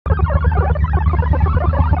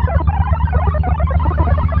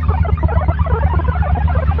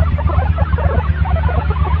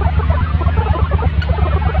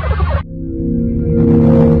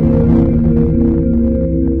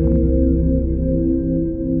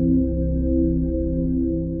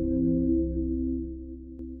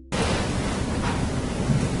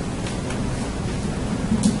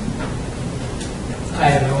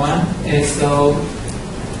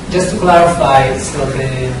clarify, so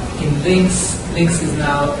in Links is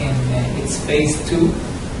now in its phase 2.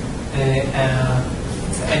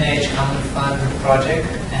 It's an NIH Common Fund project,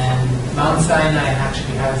 and Mount Sinai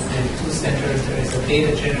actually has the 2 centers. There is a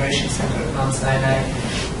data generation center at Mount Sinai.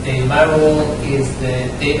 My role is the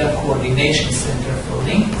data coordination center for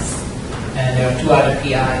Links, and there are 2 other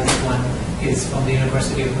PIs. One is from the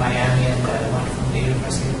University of Miami and the other one from the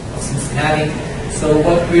University of Cincinnati. So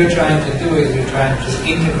what we're trying to do is we're trying to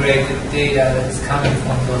integrate the data that is coming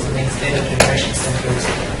from those Links data generation centers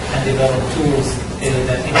and develop tools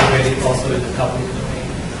that integrate it also with the public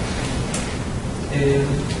domain.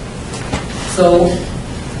 So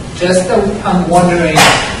just I'm wondering,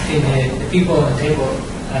 the people on the table,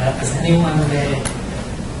 is anyone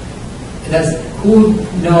who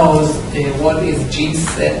knows what is gene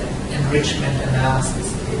set enrichment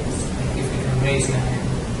analysis is? Like if you can raise your hand.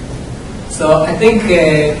 So I think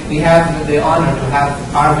we have the honor to have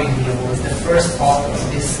Arvind here, who was the first author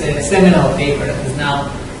of this seminal paper that is now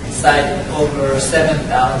cited over 7,000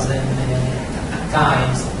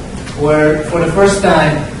 times, where for the first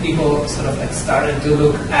time people sort of like started to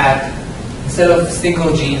look at, instead of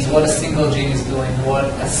single genes, what a single gene is doing, what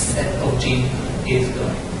a set of genes is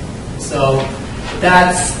doing. So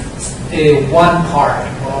that's one part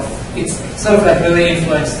of, it's sort of like really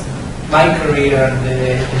influenced my career and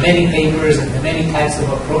the many papers and the many types of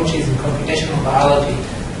approaches in computational biology.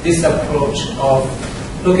 This approach of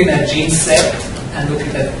looking at gene set and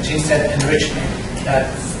looking at gene set enrichment,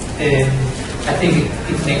 that I think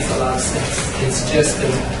it makes a lot of sense. It's just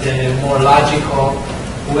the more logical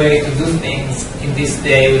way to do things in this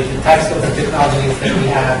day with the types of technologies that we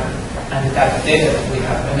have and the type of data that we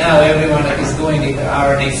have. And now everyone that is doing either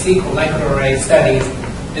RNA-seq or microarray studies,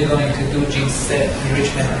 they're going to do gene set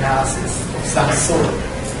enrichment analysis of some sort.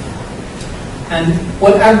 And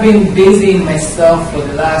what I've been busy myself for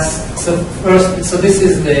the last, so this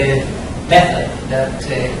is the method that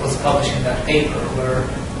was published in that paper, where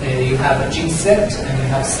you have a gene set and you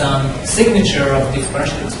have some signature of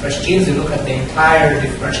differentially expressed genes. You look at the entire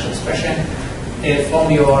differential expression from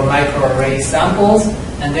your microarray samples,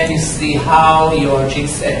 and then you see how your gene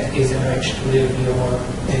set is enriched with your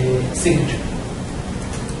signature.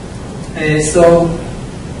 So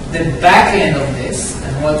the back end of this,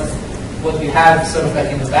 and what we have sort of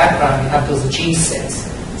like in the background, we have those gene sets.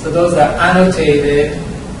 So those are annotated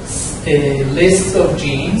lists of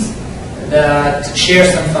genes that share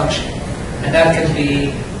some function, and that can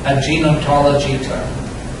be a gene ontology term,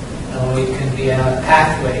 or it can be a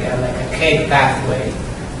pathway, like a cake pathway.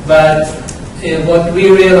 But what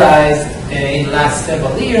we realized in the last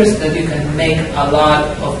several years that you can make a lot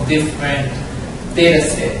of different data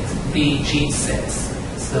sets be gene sets.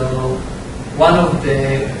 So one of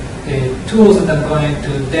the tools that I'm going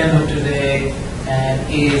to demo today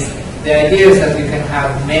is the idea is that you can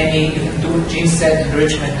have you can do gene set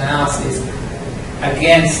enrichment analysis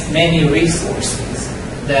against many resources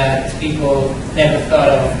that people never thought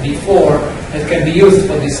of before that can be used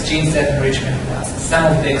for this gene set enrichment analysis.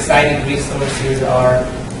 Some of the exciting resources are,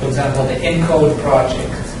 for example, the ENCODE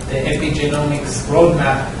project, the epigenomics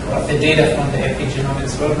roadmap, the data from the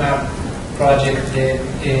epigenomics roadmap project,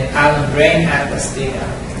 the Allen Brain Atlas data,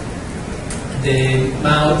 the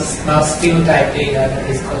mouse phenotype data that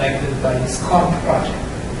is collected by the SCOMP project.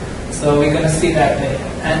 So we're going to see that later.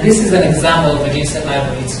 And this is an example of a gene set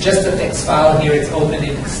library. It's just a text file here. It's open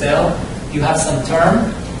in Excel. You have some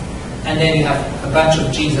term, and then you have a bunch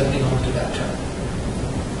of genes that belong to that term.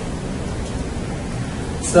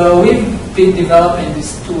 So we've been developing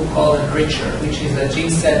this tool called Enricher, which is a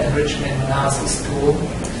gene set enrichment analysis tool.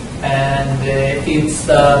 And it's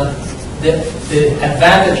the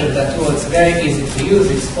advantage of that tool, it's very easy to use.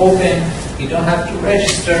 It's open, you don't have to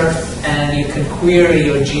register, and you can query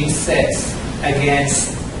your gene sets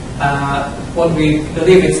against what we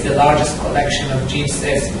believe is the largest collection of gene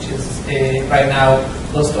sets, which is right now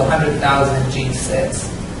close to 100,000 gene sets,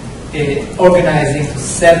 organized into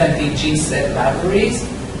 70 gene set libraries,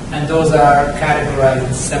 and those are categorized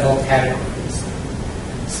in several categories.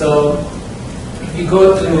 So if you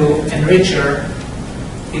go to Enricher,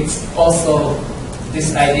 it's also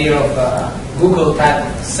this idea of a Google type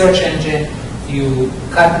of search engine. You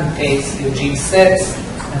cut and paste your gene sets,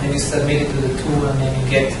 and then you submit it to the tool, and then you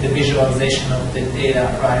get the visualization of the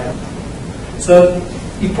data right away. So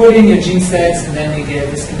you put in your gene sets, and then you get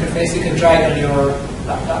this interface. You can try it on your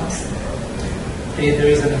laptops. There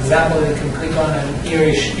is an example that you can click on, and here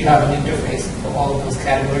you have an interface for all of those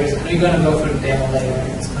categories. And we're going to go through the demo later.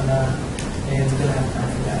 It's going to have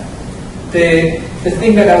time for that. The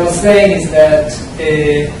thing that I was saying is that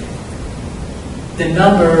the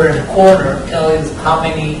number in the corner tells how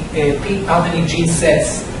many gene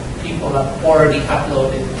sets people have already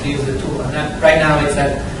uploaded to use the tool. And that, right now it's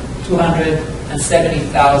at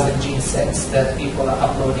 270,000 gene sets that people are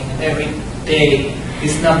uploading, and every day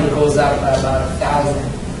this number goes up by about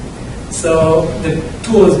 1,000. So the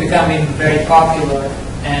tool is becoming very popular,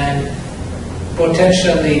 and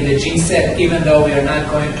potentially the gene set, even though we are not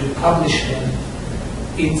going to publish them,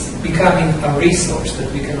 it's becoming a resource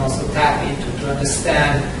that we can also tap into to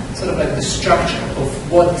understand sort of like the structure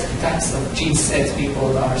of what types of gene sets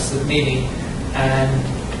people are submitting, and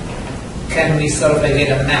can we sort of like get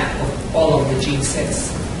a map of all of the gene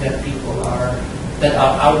sets that people are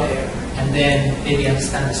out there, and then maybe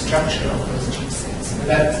understand the structure of those gene sets. So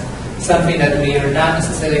that's something that we are not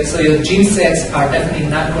necessarily, so your gene sets are definitely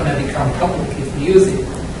not going to become public if we use it,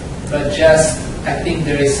 but just I think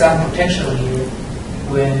there is some potential here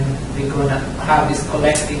when we're going to have this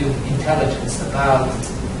collective intelligence about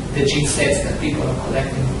the gene sets that people are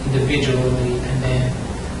collecting individually, and then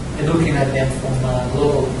looking at them from a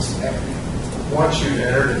global perspective. Once you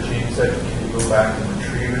enter the gene set, can you go back and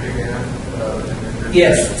retrieve it again?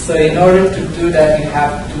 Yes, so in order to do that, you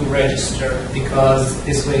have to register, because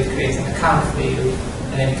this way it creates an account for you,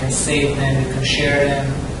 and then you can save them, you can share them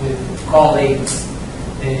with colleagues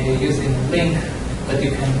using a link, but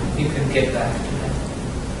you can get back to them.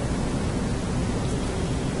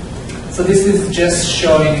 So this is just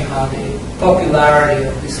showing you how the popularity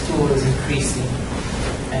of this tool is increasing,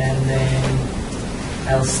 and then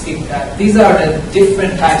I'll skip that. These are the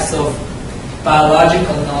different types of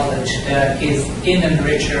biological knowledge that is in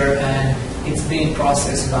Enricher, and it's being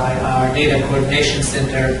processed by our Data Coordination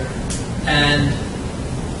Center, and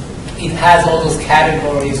it has all those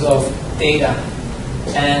categories of data.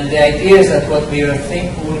 And the idea is that what we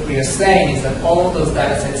are saying is that all of those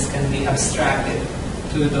data sets can be abstracted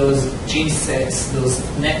to those gene sets, those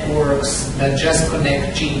networks that just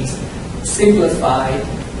connect genes, simplified,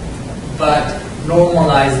 but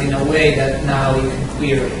normalized in a way that now you can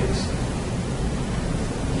query it.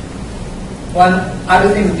 One other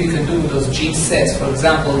thing that you can do with those gene sets, for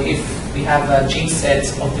example, if we have gene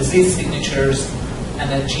sets of disease signatures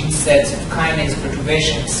and a gene set of kinase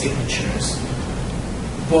perturbation signatures,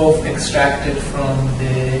 both extracted from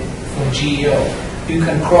GEO, you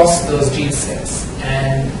can cross those gene sets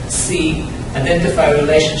and identify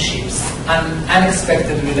relationships,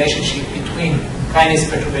 unexpected relationship between kinase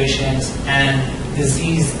perturbations and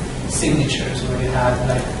disease signatures, where you have,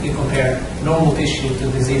 like, you compare normal tissue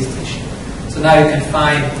to disease tissue. So now you can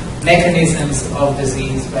find mechanisms of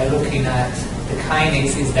disease by looking at the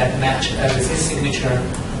kinases that match a disease signature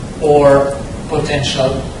or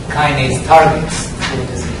potential kinase targets for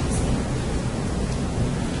disease.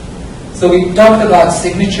 So we talked about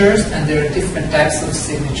signatures, and there are different types of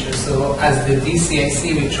signatures. So as the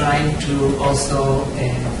DCIC, we're trying to also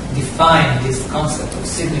define this concept of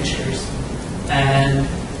signatures. And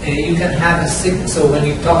you can have a signature. So when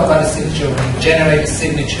you talk about a signature, when you generate a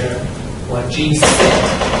signature or a gene set,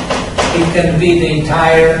 it can be the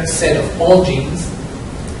entire set of all genes,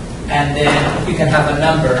 and then you can have a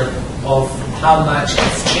number of how much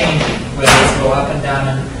it's changing, whether it's go up and down.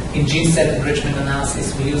 And in gene set enrichment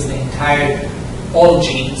analysis, we use the entire, all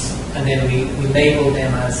genes, and then we label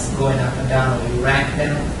them as going up and down, or we rank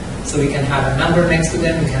them. So we can have a number next to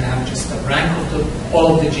them, we can have just a rank of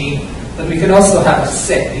all of the genes, but we can also have a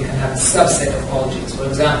set, we can have a subset of all genes. For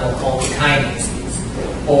example, all the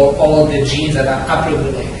kinases, or all the genes that are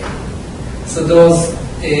upregulated. So those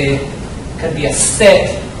can be a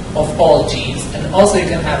set of all genes, and also you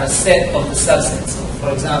can have a set of the subsets. So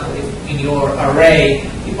for example, if in your array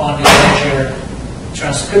you only measure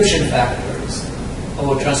transcription factors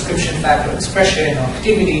or transcription factor expression or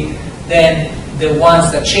activity, then the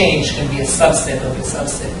ones that change can be a subset of the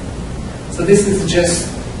subset. So this is just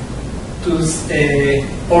to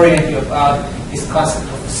orient you about this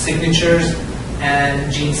concept of signatures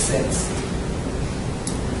and gene sets.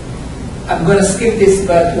 I'm going to skip this,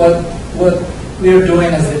 but what we're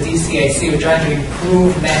doing as the DCIC, we're trying to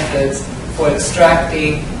improve methods for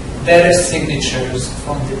extracting better signatures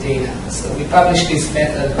from the data. So we published this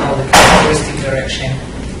method called the characteristic direction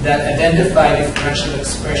that identify differential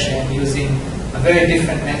expression using a very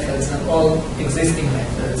different methods than all existing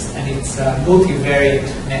methods, and it's a multivariate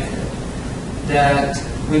method that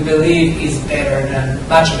we believe is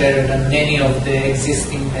much better than many of the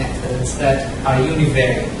existing methods that are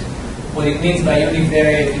univariate. What it means by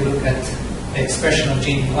univariate, you look at the expression of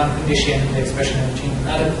gene in one condition, the expression of gene in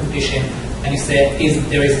another condition, and you say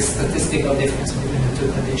there is a statistical difference between the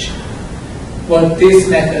two conditions. What this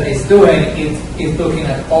method is doing is looking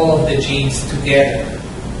at all of the genes together.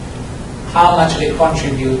 how much they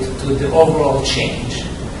contribute to the overall change.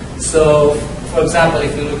 So, for example,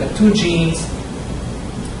 if you look at two genes,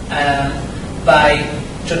 by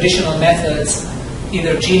traditional methods,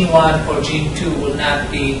 either gene 1 or gene 2 will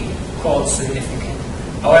not be called significant.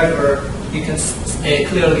 However, you can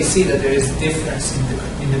clearly see that there is difference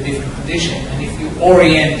in the different condition, and if you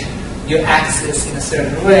orient your axis in a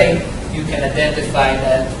certain way, you can identify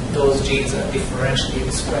that those genes are differentially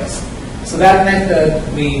expressed. So that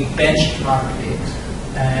method, we benchmarked it,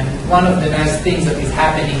 and one of the nice things that is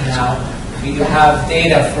happening now, we have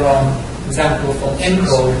data from, for example, from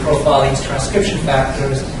ENCODE profiling transcription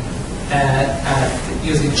factors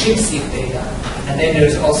using ChIP-seq data, and then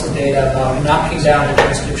there's also data about knocking down the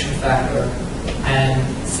transcription factor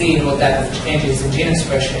and seeing what type of changes in gene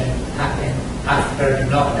expression happen after the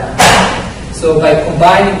knockdown. So by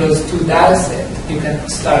combining those two data sets, you can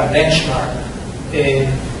start benchmark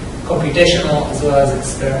computational as well as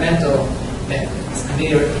experimental methods. And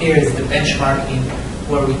here is the benchmarking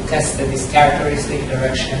where we tested this characteristic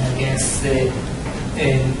direction against a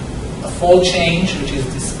fold change, which is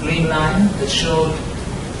this green line that showed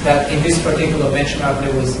that in this particular benchmark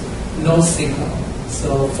there was no signal.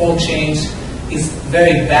 So fold change is a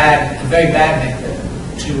very bad method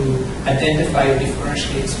to identify or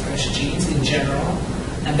differentially expressed genes in general.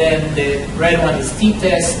 And then the red one is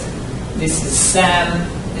t-test, this is SAM,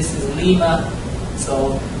 this is Lima.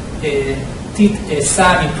 So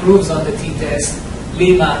SAM improves on the t-test,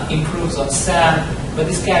 Lima improves on SAM, but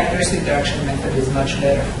this characteristic direction method is much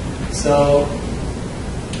better. So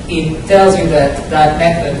it tells you that that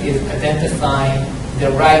method is identifying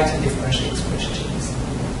the right differentially expressed genes.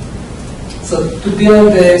 So to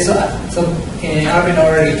build this, Arvin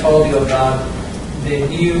already told you about the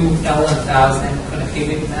new L1000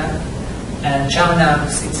 connectivity map, and Changnan, who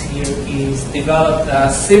sits here, is developed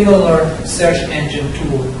a similar search engine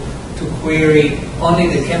tool to query only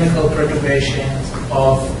the chemical perturbations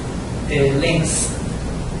of links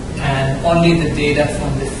and only the data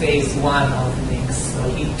from the phase 1 of links. So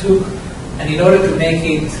he took, and in order to make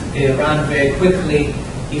it run very quickly,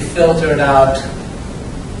 he filtered out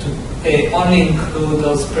to only include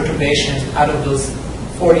those perturbations out of those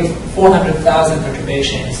 400,000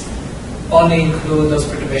 perturbations, only include those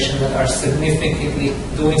perturbations that are significantly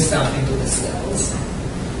doing something to the cells.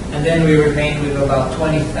 And then we remain with about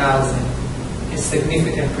 20,000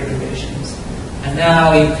 significant perturbations. And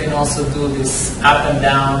now you can also do this up and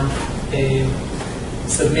down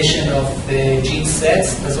submission of the gene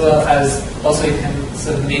sets, as well as also you can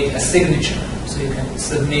submit a signature. So you can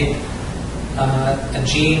submit a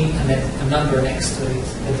gene and then a number next to it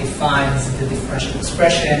that defines the differential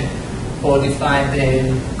expression or define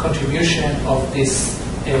the contribution of this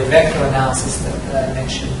vector analysis that I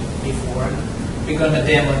mentioned before. We're going to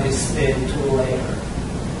demo this tool later.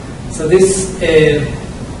 So this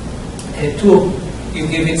tool, you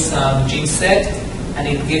give it some gene set and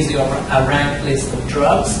it gives you a ranked list of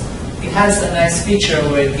drugs. It has a nice feature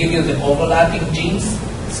where it gives you the overlapping genes,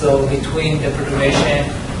 so between the perturbation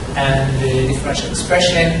and the differential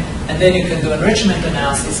expression, and then you can do enrichment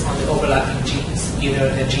analysis on the overlapping genes,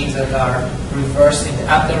 either the genes that are reversed in the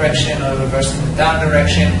up direction or reversed in the down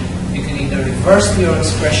direction. You can either reverse your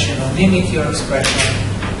expression or mimic your expression.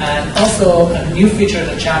 And also a new feature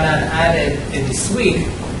that Changnan added this week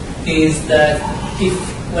is that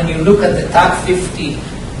when you look at the top 50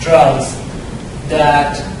 drugs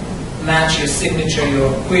that match your signature,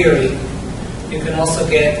 your query, you can also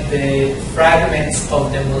get the fragments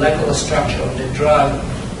of the molecular structure of the drug,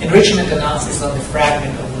 enrichment analysis on the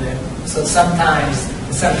fragment of them. So sometimes,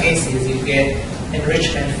 in some cases, you get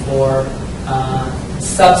enrichment for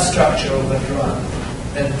substructure of a drug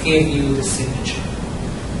that gave you the signature.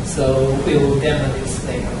 So we will demo this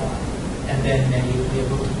later on, and then you'll be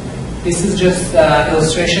able to play. This is just an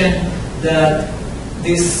illustration that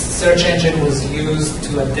this search engine was used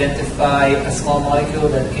to identify a small molecule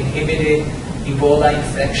that inhibited Ebola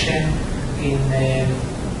infection in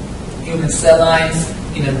human cell lines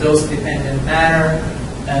in a dose-dependent manner.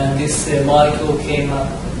 And this molecule came up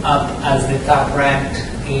as the top ranked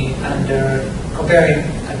under comparing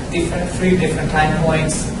at three different time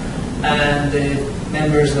points. And the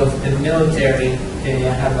members of the military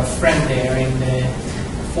have a friend there in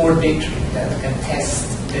Fort Victory that can test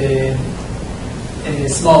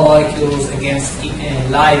small molecules against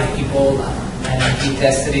live Ebola. And he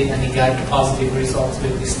tested it and he got positive results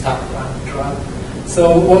with this top ranked drug.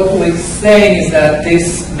 So what we're saying is that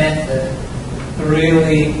this method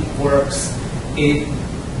really works.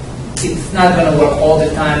 It's not going to work all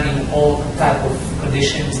the time in all type of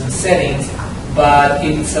conditions and settings, but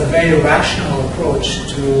it's a very rational approach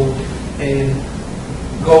to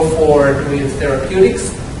go forward with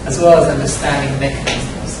therapeutics as well as understanding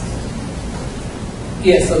mechanisms.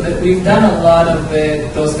 Yeah, so we've done a lot of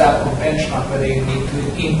those type of benchmark, whether you need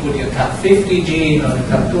to input your top 50 genes, or your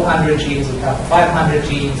top 200 genes, or top 500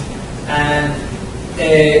 genes, and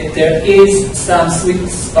there is some sweet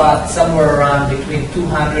spot somewhere around between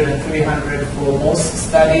 200 and 300 for most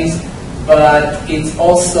studies, but it's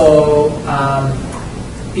also,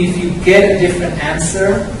 if you get a different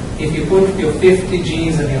answer, if you put your 50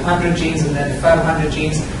 genes and your 100 genes and then 500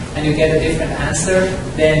 genes, and you get a different answer,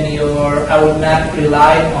 then I would not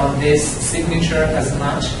rely on this signature as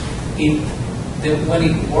much. When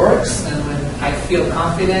it works and when I feel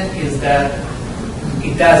confident is that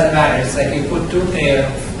it doesn't matter. It's like you put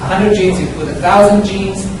 100 genes, you put 1,000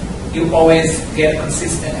 genes, you always get a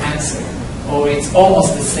consistent answer, or it's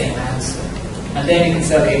almost the same answer. And then you can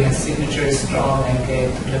say, okay, my signature is strong, I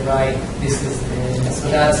get to the right, this is so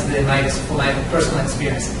that's for my personal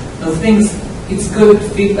experience. Those things, it's good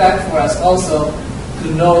feedback for us also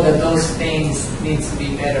to know that those things need to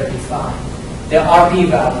be better defined. There are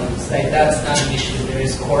p-values, like that's not an issue. There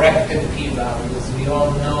is corrected p-values. We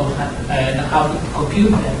all know how to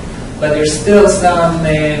compute them, but there's still some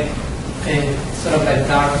sort of like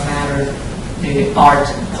dark matter art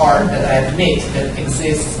part that I admit that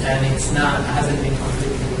exists, and hasn't been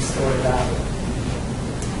completely sorted out.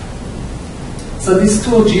 So this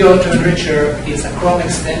tool, GeoAutoEnricher, is a Chrome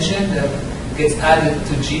extension that gets added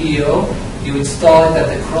to GEO. You install it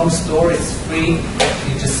at the Chrome store. It's free.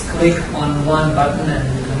 You just click on one button,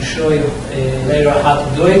 and we can show you later how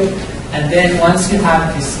to do it. And then once you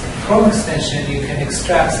have this Chrome extension, you can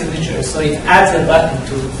extract signatures. So it adds a button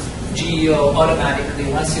to GEO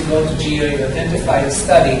automatically. Once you go to GEO, you identify your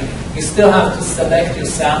study. You still have to select your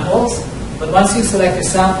samples, but once you select your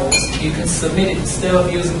samples, you can submit it instead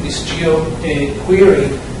of using this GEO query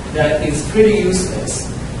that is pretty useless.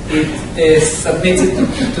 It is submitted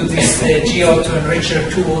to this GeoAutoEnricher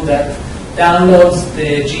tool that downloads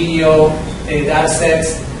the GEO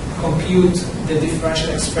datasets, compute the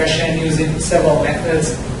differential expression using several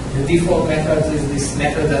methods. The default method is this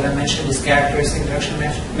method that I mentioned, this characteristic induction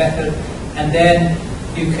method, and then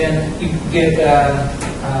you get.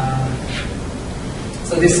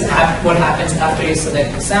 So this is what happens after you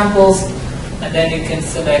select the samples, and then you can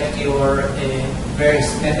select your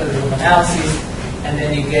various methods of analysis, and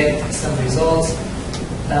then you get some results.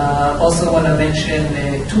 Also want to mention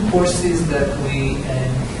 2 courses that we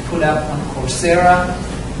put up on Coursera.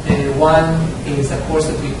 One is a course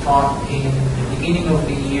that we taught in the beginning of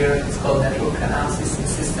the year. It's called Network Analysis in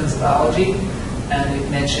Systems Biology, and it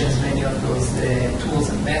mentions many of those tools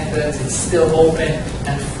and methods. It's still open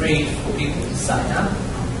and free for people to sign up.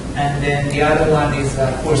 And then the other one is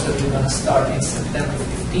a course that we're going to start in September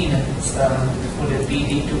 15, and it's for the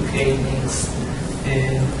BD2K links,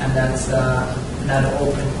 and that's another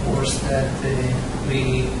open course that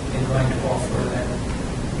we are going to offer.